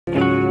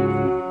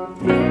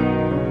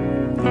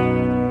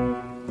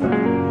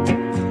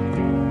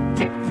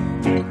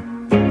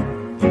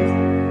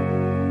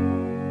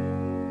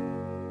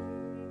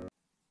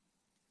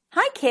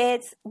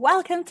kids,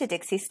 welcome to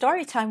Dixie's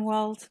Storytime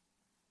World.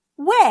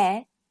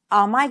 Where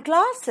are my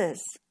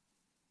glasses?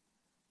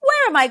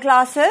 Where are my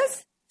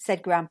glasses?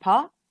 Said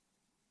Grandpa.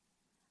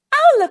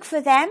 I'll look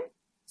for them,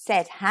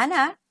 said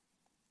Hannah.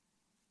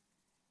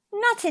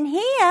 Not in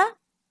here,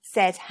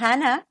 said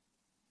Hannah.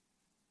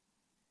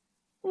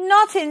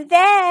 Not in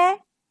there,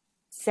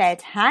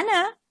 said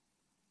Hannah.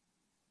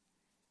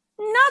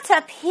 Not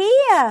up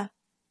here,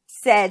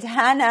 said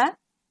Hannah.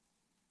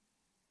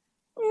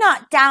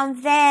 Not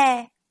down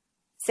there,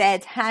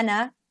 said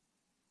Hannah.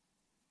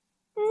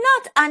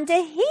 Not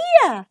under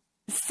here,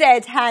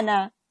 said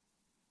Hannah.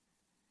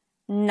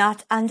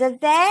 Not under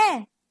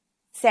there,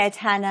 said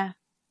Hannah.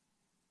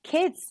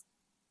 Kids,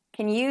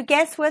 can you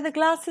guess where the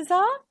glasses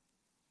are?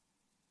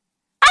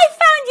 I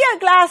found your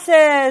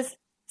glasses,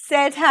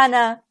 said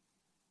Hannah.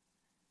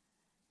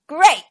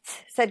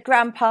 Great, said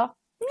Grandpa.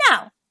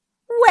 Now,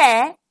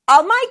 where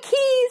are my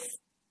keys?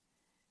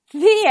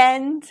 The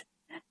end.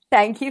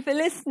 Thank you for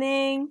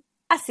listening.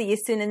 I'll see you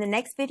soon in the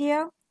next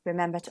video.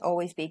 Remember to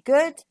always be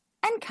good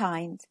and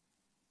kind.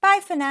 Bye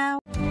for now.